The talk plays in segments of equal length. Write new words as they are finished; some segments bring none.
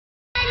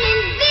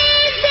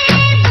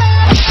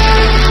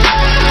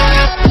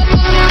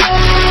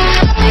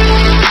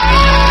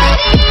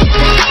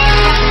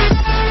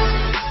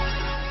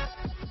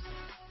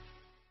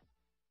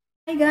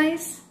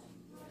guys!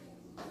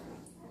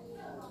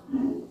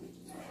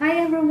 Hi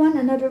everyone!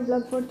 Another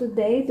vlog for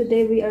today.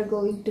 Today we are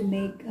going to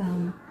make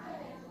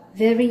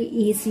very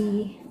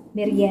easy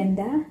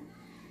merienda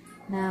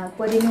na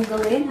pwede nyo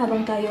gawin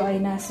habang tayo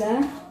ay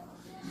nasa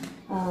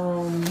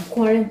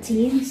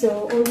quarantine.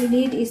 So all we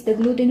need is the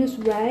glutinous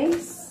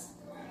rice.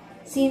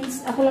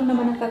 Since ako lang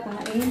naman ang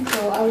kakain,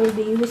 so I will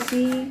be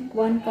using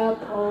 1 cup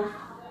of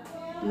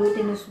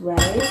glutinous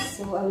rice.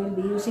 So I will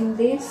be using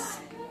this.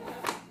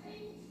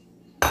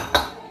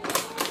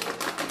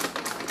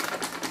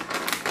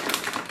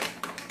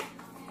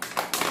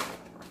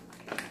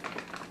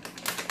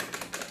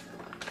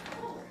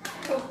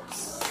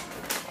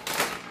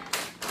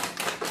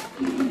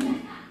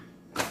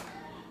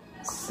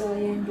 So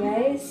ayan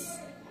guys,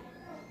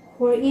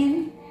 pour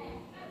in,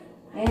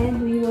 and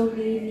we will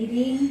be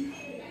needing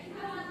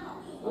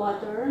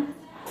water.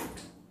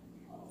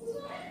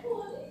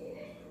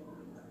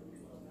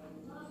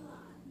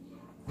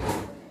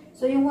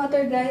 So yung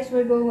water guys,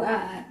 we're going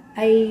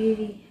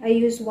I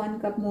use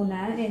 1 cup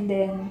muna, and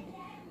then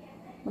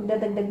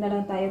magdadagdag na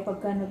lang tayo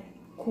pagka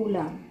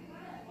nagkulang.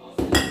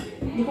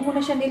 Hindi ko muna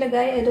siya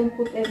nilagay, I don't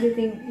put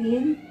everything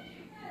in.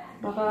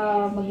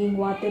 Baka maging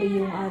watery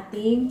yung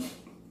ating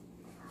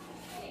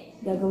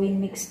gagawing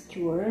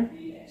mixture.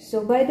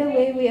 So by the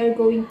way, we are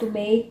going to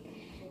make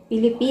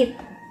pilipit,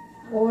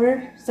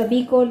 or sa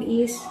Bicol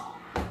is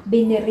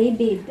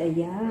biniribid.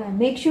 Ayan.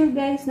 Make sure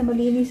guys na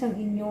malinis ang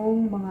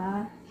inyong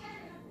mga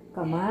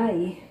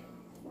kamay.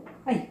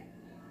 Ay!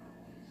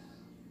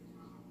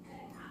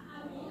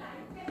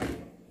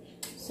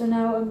 So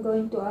now I'm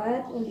going to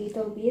add a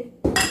little bit.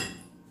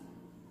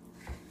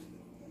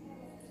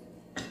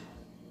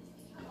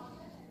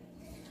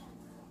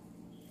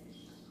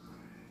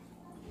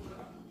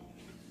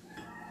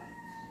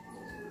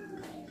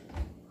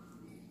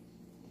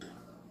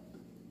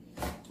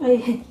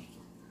 Ay,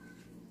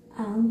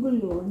 ang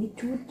gulo ni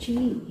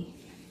Chuchi.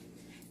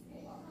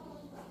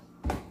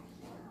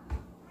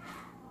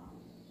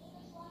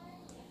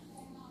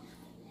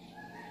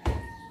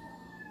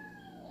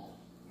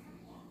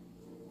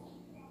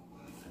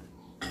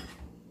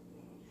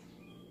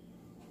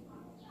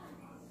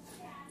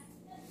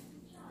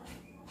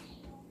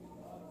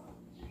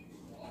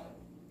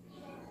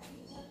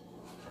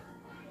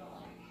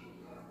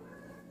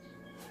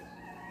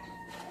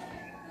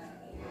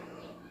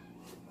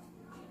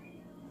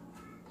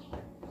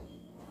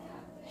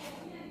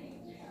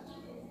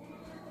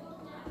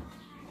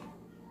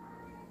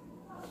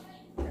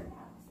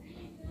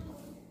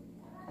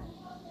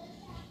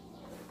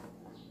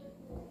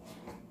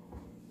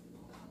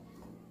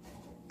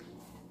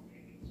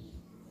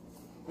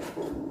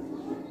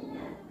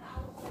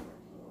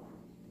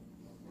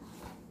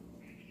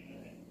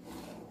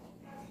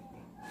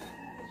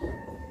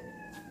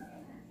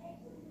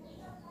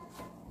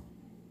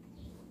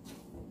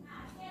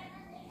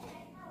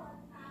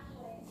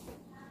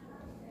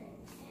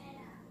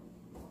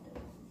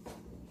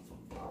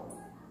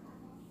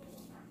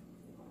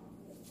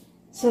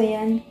 So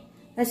yan,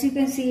 as you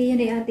can see, yan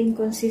ay ating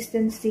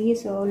consistency.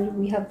 So all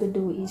we have to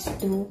do is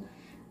to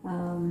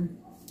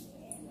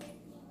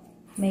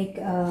make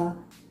a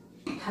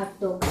hot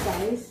dog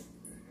size.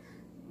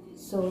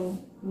 So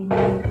we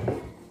need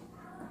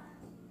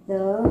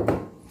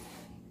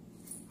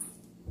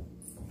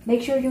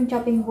make sure yung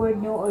chopping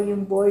board nyo or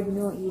yung board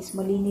nyo is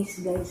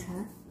malinis guys,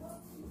 ha.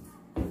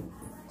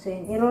 So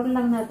yan, i-roll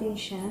lang natin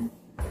siya.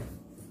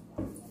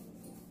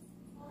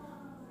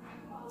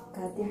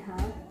 Cut in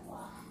half.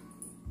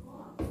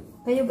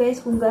 Kayo guys,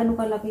 kung gaano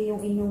kalaki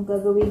yung inyong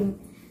gagawing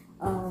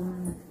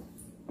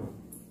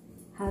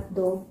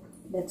hotdog,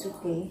 that's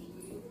okay.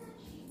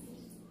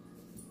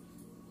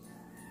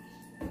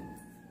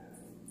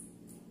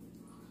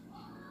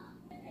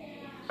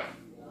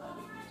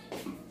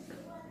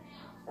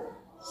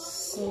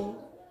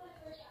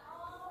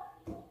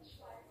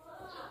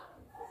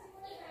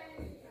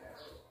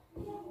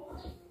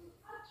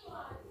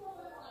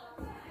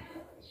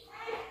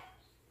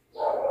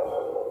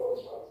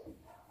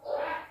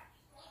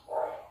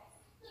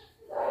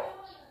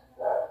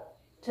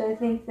 So I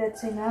think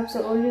that's enough. So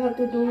all you have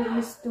to do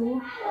is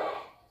to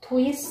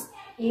twist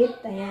it.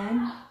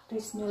 Ayan.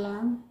 Twist nyo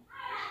lang.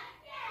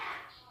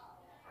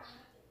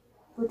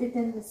 Put it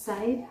in the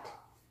side.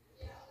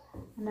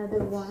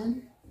 Another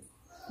one.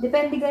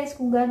 Depende guys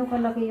kung gaano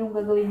kalaki yung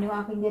gagawin nyo.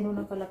 Aking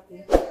ganun na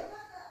kalaki.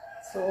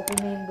 So okay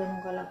na yung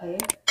ganun kalaki.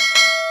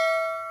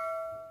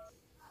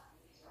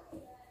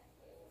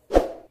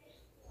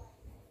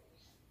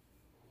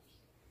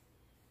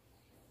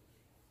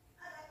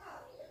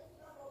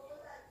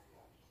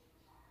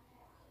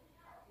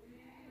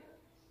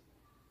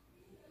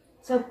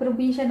 Sa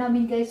probinsya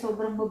namin guys,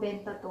 sobrang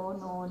mabenta to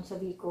noon sa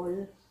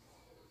Bicol.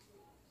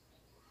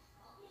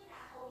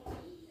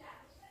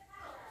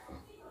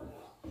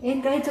 And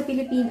kahit sa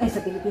Pilipinas,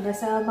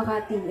 sa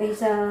Makati,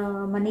 sa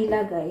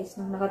Manila guys,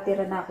 nung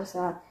nakatira na ako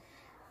sa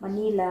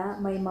Manila,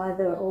 my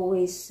mother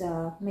always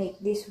make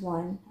this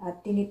one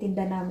at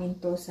tinitinda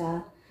namin to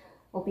sa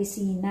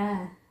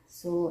opisina.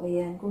 So,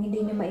 ayan. Kung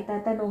hindi nyo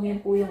maitatanong, yan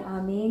po yung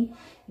aming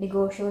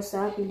negosyo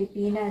sa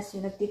Pilipinas.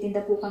 Yung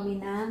nagtitinda po kami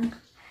ng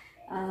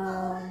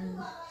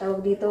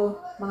tawag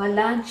dito, mga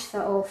lunch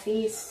sa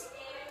office.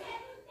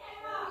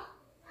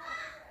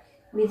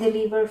 We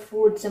deliver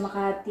food sa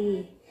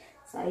Makati,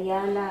 sa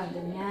Ayala,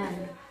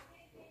 ganyan.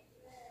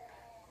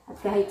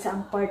 At kahit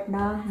saang part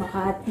ng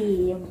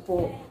Makati, yan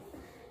po.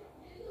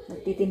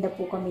 Nagtitinda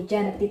po kami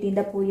dyan.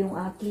 Nagtitinda po yung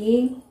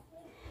aking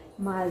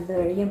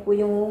mother. Yan po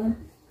yung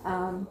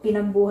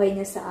pinambuhay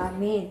niya sa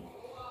amin.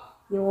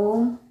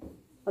 Yung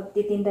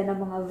pagtitinda ng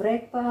mga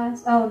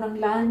breakfast, ng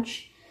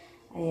lunch.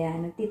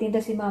 Ayan, nagtitinda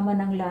si mama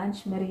ng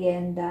lunch,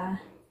 merienda.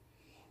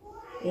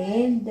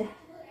 And,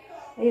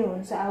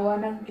 ayun, sa awa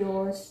ng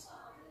Diyos.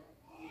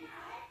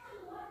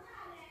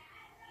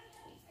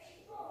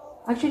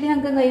 Actually,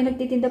 hanggang ngayon,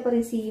 nagtitinda pa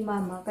rin si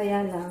mama.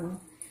 Kaya lang,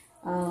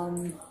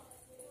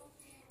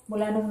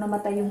 mula nung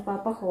namatay yung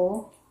papa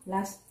ko,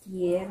 last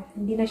year,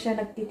 hindi na siya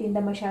nagtitinda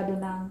masyado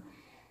ng,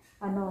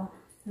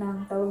 ng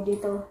tawag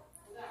dito,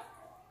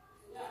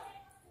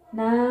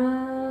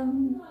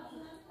 ng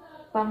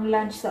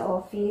pang-lunch sa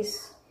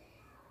office.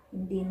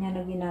 Hindi niya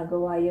na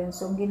ginagawa yun.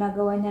 So, ang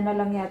ginagawa niya na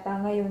lang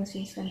yata ngayon,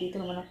 since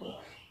nandito na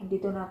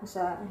ako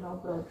sa,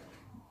 abroad.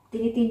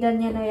 Tinitinda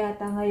niya na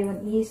yata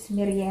ngayon is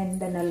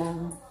merienda na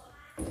lang.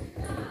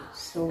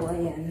 So,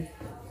 ayan.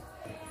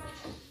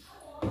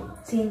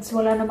 Since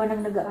wala naman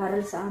ang nag-aaral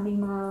sa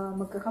aming mga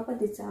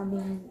magkakapatid,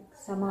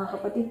 sa mga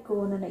kapatid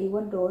ko na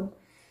naiwan doon.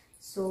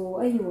 So,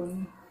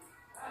 ayun.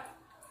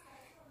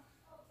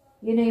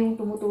 Yun na yung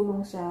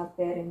tumutulong sa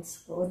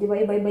parents ko. Di ba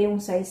iba-iba yung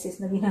sizes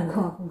na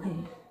ginagawa ko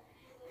ngayon.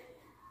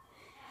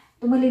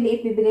 Ito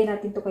maliliit, bibigay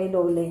natin to kay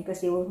Loleng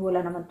kasi wala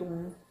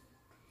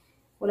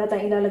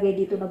tayong ilalagay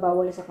dito na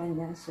bawal sa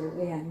kanya. So,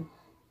 ayan.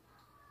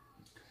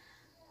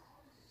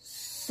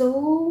 So,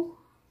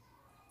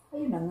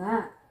 ayun na nga.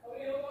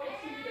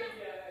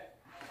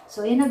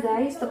 So, ayan na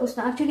guys. Tapos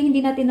na. Actually,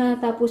 hindi natin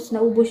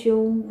naubos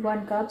yung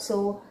 1 cup.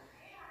 So,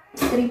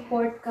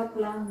 3/4 cup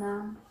lang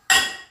ng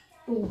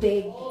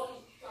tubig.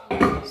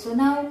 So,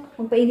 now,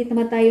 magpainit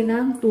naman tayo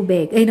ng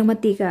tubig. Ay, ng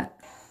mantika.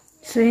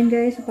 So, ayan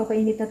guys.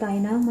 Magpapainit na tayo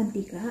ng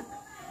mantika.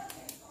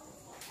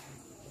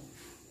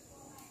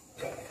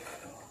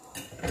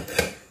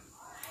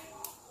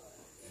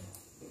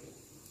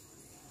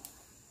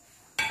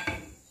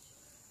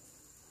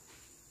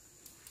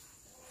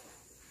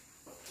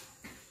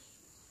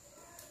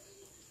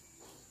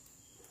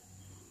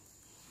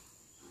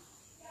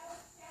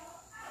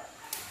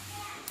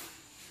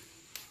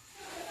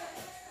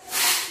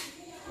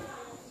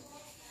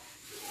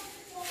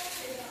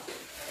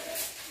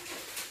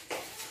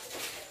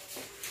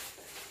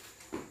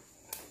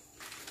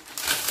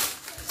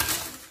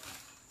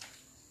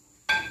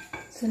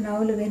 So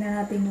now, lagay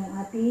na natin yung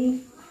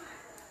ating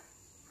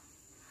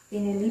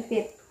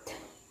pinilipit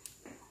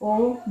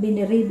o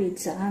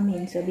biniribid sa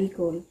amin sa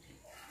Bicol.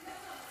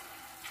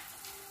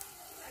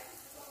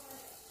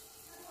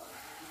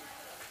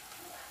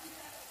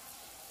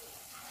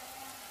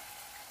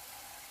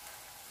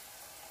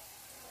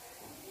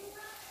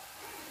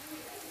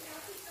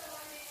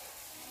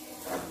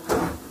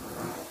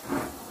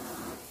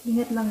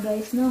 Ingat lang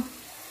guys, no?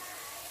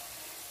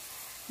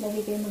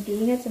 Lagi kayo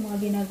mag-iingat sa mga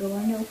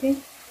ginagawa niyo, okay?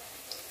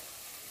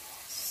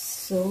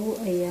 So,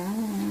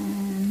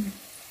 ayan.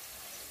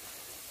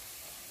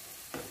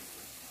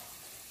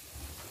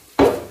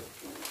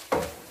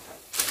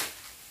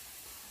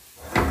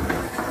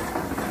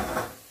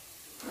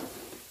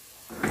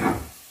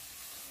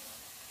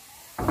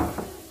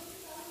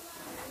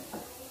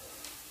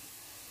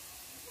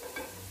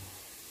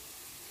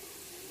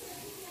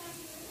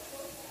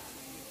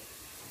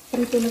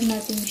 Prito lang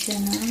natin siya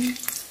ng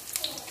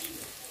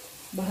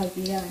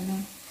bahagya,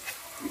 no?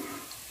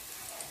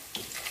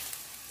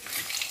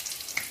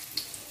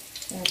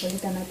 Kaya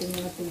palitan natin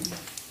yung tubig.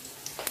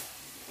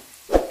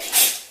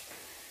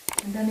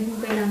 Ang dami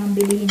kong kailangan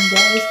bilihin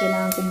guys.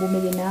 Kailangan kong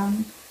bumili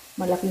ng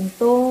malaking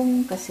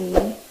tong kasi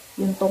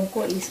yung tong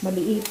ko is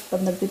maliit.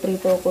 Pag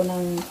nagpiprito ako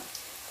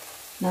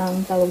ng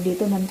tawag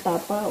dito, ng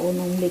tapa o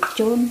ng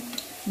lechon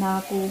na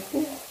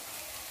kuko.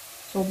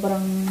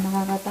 Sobrang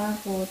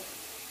nakakatakot.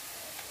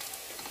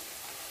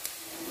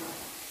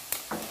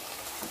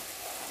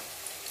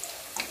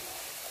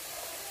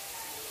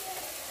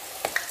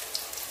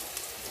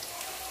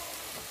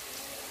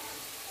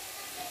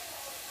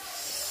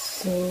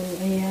 So,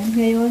 ayan.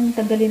 Ngayon,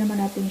 tanggalin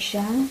naman natin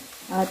siya.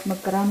 At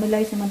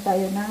mag-caramelize naman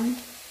tayo ng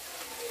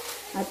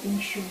ating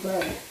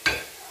sugar.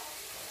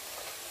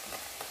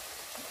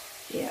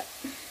 Yeah.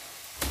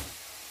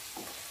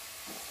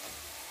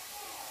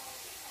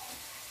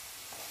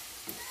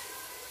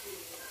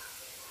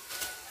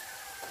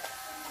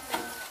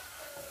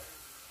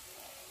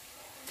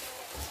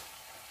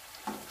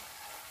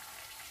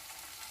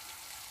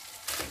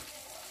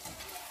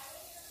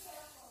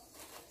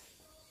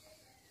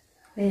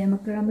 Kaya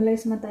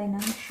mag-caramelize naman tayo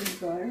ng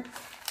sugar.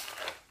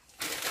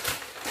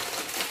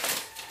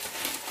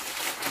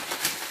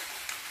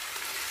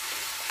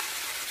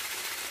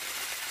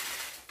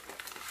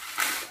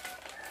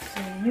 So,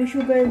 yung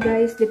sugar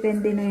guys,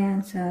 depende na yan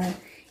sa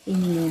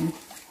inyo.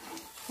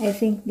 I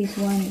think this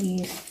one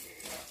is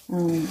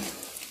 2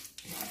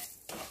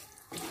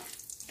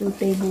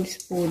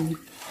 tablespoons.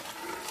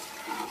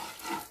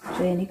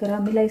 So, yan,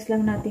 i-caramelize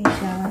lang natin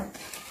siya.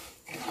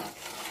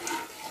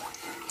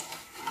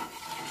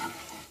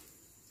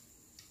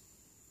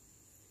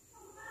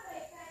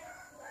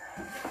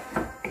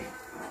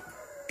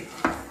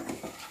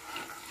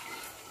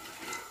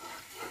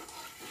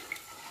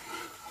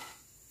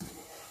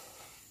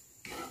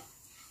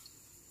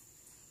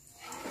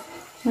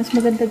 Mas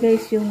maganda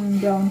guys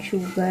yung brown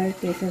sugar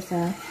kaysa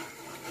sa,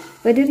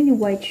 pwede rin yung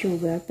white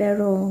sugar,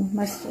 pero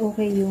mas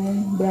okay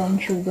yung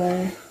brown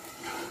sugar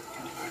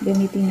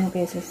gamitin nyo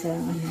kaysa sa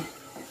ano.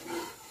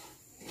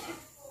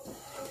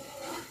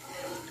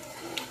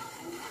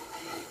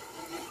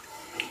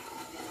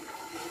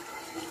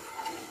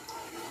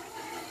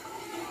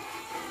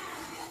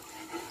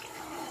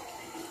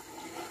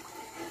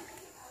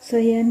 So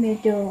yan,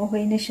 medyo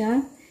okay na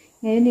siya.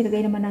 Ngayon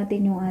nilagay naman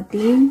natin yung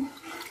ating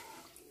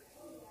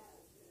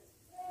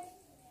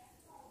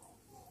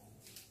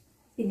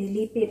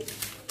pinilipit.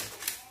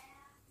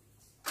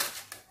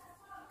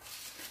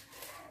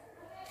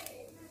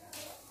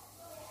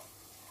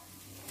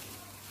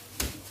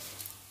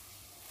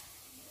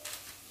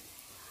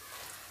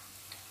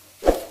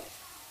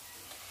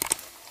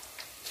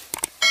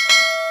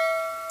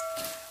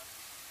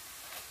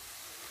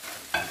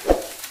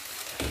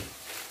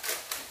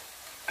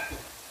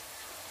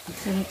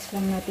 So, mix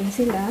lang natin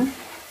sila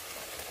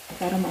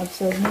para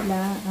ma-absorb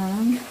nila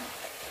ang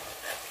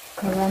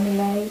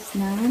caramelized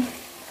na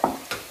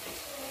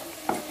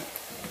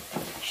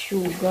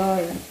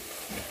sugar.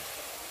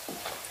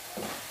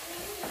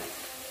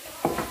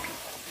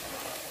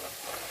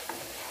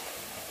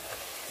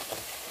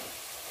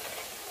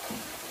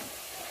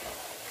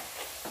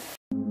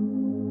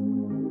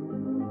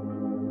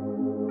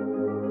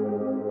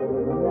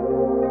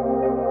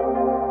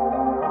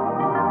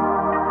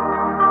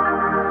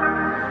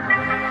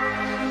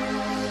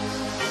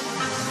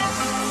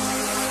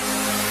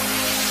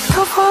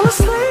 Fall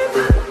asleep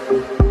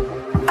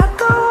at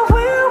the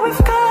wheel. We've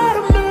got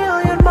a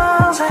million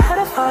miles ahead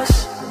of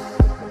us.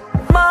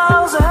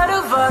 Miles ahead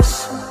of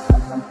us.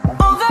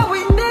 All that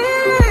we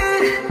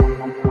need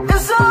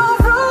is a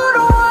rude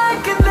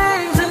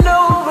awakening to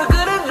know we're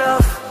good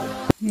enough.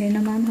 Ngayon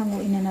naman,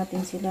 hanguin na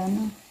natin sila,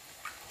 no?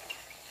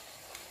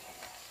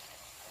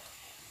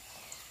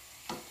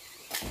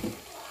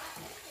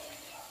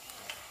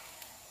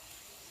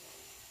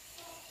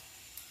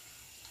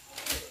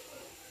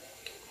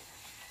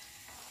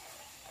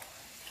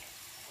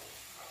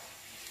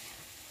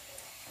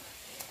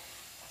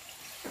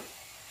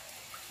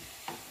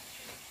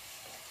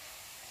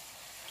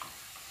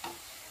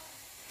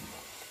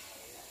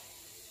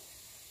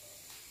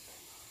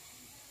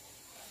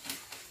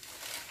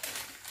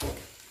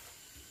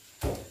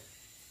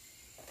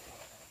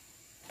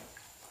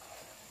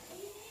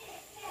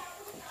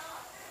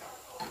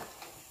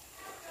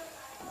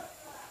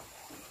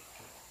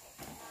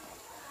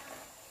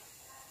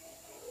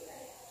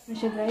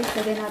 So guys,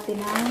 lagyan natin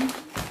ng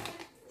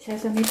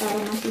sesame para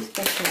mas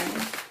special.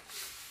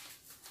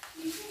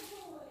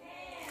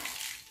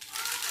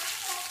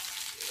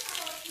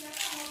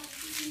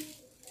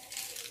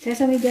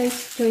 Sesame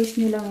guys, choice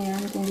nyo lang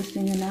yan kung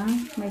gusto nyo na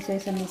may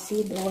sesame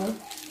seed or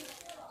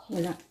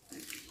wala.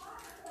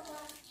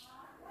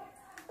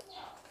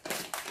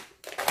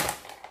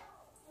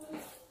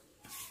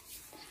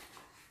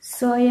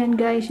 So, ayan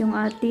guys, yung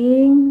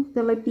ating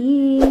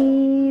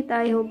pilipit.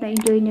 I hope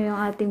na-enjoy nyo yung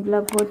ating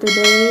vlog for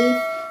today.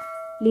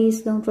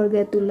 Please don't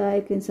forget to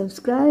like and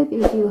subscribe.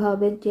 If you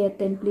haven't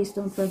yet, then please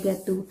don't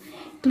forget to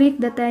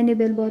click the tiny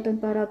bell button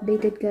para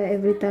updated ka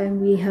every time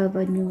we have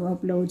a new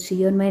upload.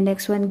 See you on my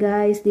next one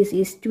guys. This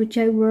is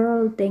Chutchai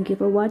World. Thank you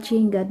for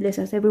watching. God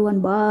bless us everyone.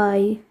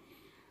 Bye!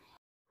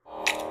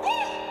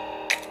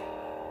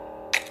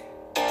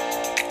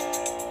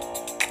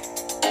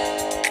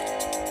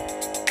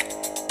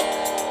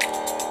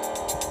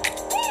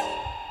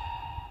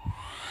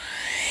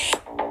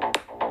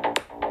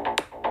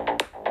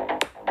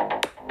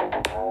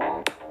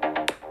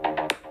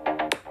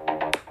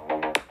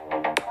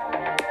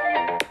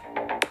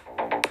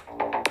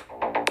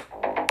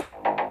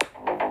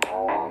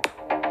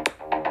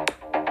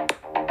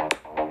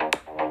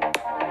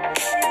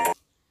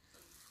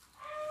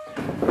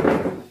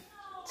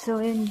 So,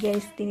 yun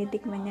guys,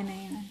 tinitikman niya na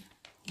yan.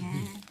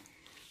 Yan.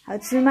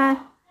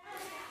 Hatsuma!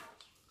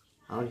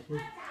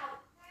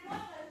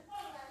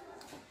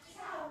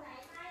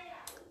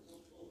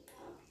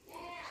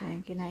 So, yun,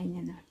 kinain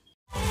niya na.